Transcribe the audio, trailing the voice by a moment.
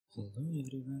Hello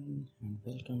everyone and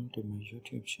welcome to my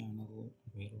YouTube channel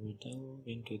where we delve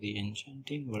into the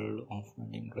enchanting world of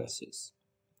wedding dresses.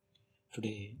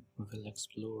 Today we will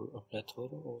explore a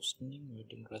plethora of stunning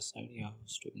wedding dress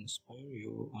ideas to inspire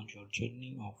you on your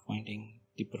journey of finding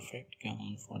the perfect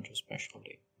gown for your special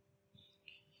day.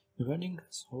 The wedding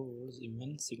dress holds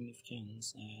immense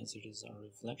significance as it is a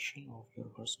reflection of your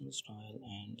personal style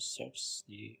and sets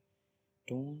the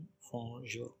tone for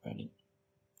your wedding.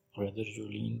 Whether you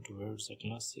lean towards a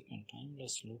classic and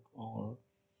timeless look or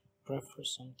prefer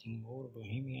something more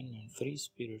bohemian and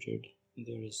free-spirited,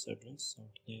 there is a dress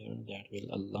out there that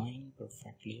will align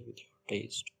perfectly with your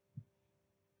taste.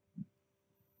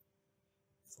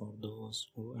 For those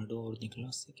who adore the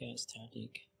classic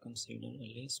aesthetic, consider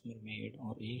a lace mermaid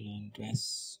or A-line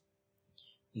dress.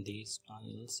 These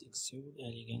styles exude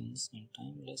elegance and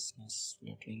timelessness,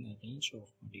 flattering a range of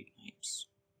body types.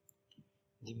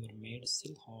 The mermaid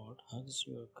silhouette hugs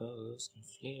your curves and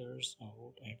flares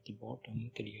out at the bottom,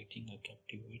 creating a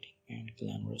captivating and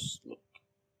glamorous look.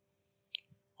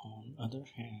 On the other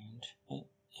hand,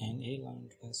 an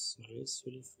A-line dress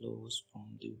gracefully flows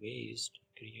from the waist,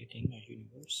 creating a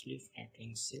universally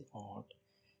flattering silhouette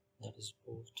that is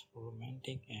both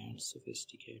romantic and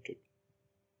sophisticated.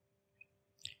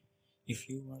 If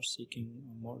you are seeking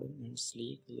a modern and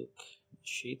sleek look, a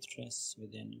sheath dress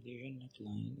with an Illusion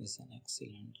neckline is an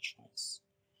excellent choice.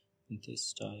 This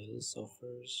style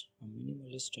offers a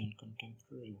minimalist and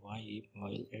contemporary vibe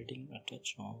while adding a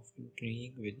touch of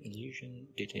intrigue with illusion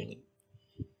detailing.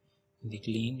 The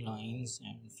clean lines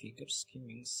and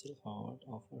figure-skimming silhouette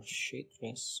of a sheath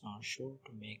dress are sure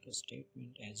to make a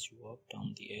statement as you walk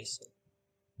down the aisle.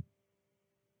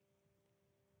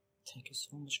 Thank you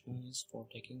so much guys for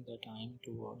taking the time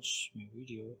to watch my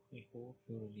video. I hope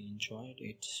you really enjoyed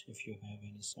it. If you have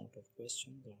any sort of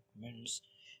questions or comments,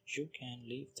 you can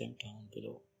leave them down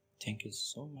below. Thank you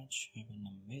so much. Have an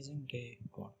amazing day.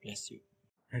 God bless you.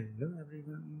 Hello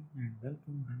everyone and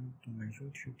welcome back to my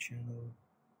YouTube channel.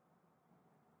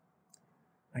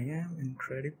 I am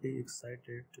incredibly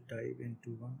excited to dive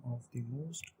into one of the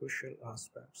most crucial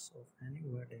aspects of any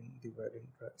wedding, the wedding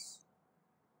dress.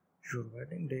 Your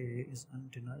wedding day is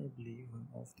undeniably one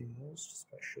of the most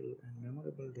special and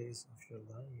memorable days of your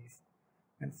life,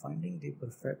 and finding the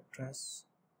perfect dress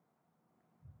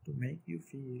to make you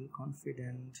feel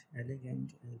confident,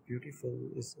 elegant, and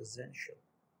beautiful is essential.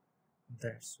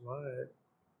 That's why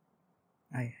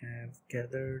I have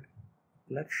gathered a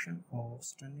collection of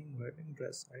stunning wedding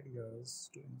dress ideas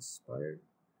to inspire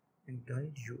and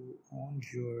guide you on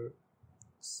your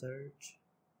search.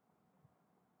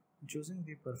 Choosing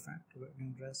the perfect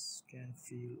wedding dress can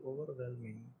feel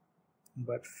overwhelming,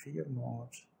 but fear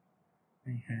not.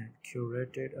 I have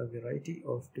curated a variety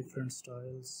of different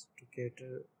styles to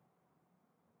cater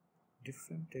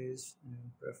different tastes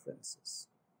and preferences.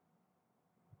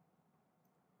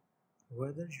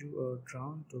 Whether you are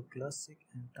drawn to classic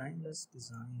and timeless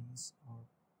designs or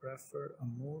prefer a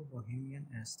more bohemian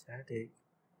aesthetic,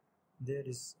 there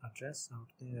is a dress out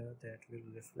there that will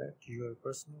reflect your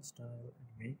personal style and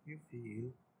make you feel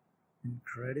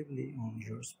incredibly on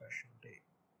your special day.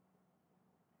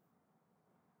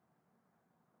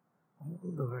 All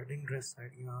the wedding dress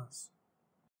ideas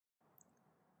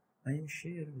I am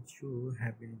sharing with you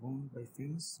have been worn by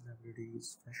famous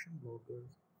celebrities, fashion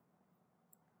bloggers,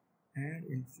 and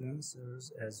influencers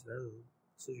as well,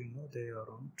 so you know they are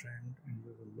on trend and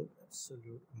you will look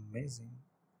absolutely amazing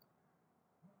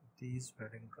with these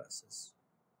wedding dresses.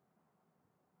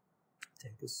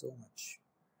 Thank you so much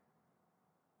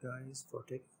guys for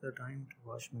taking the time to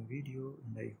watch my video,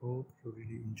 and I hope you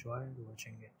really enjoyed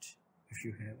watching it. If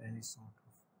you have any sort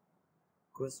of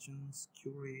questions,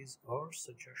 queries, or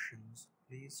suggestions,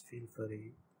 please feel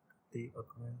free to leave a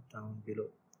comment down below.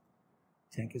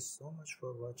 Thank you so much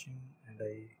for watching, and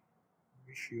I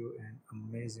wish you an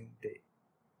amazing day.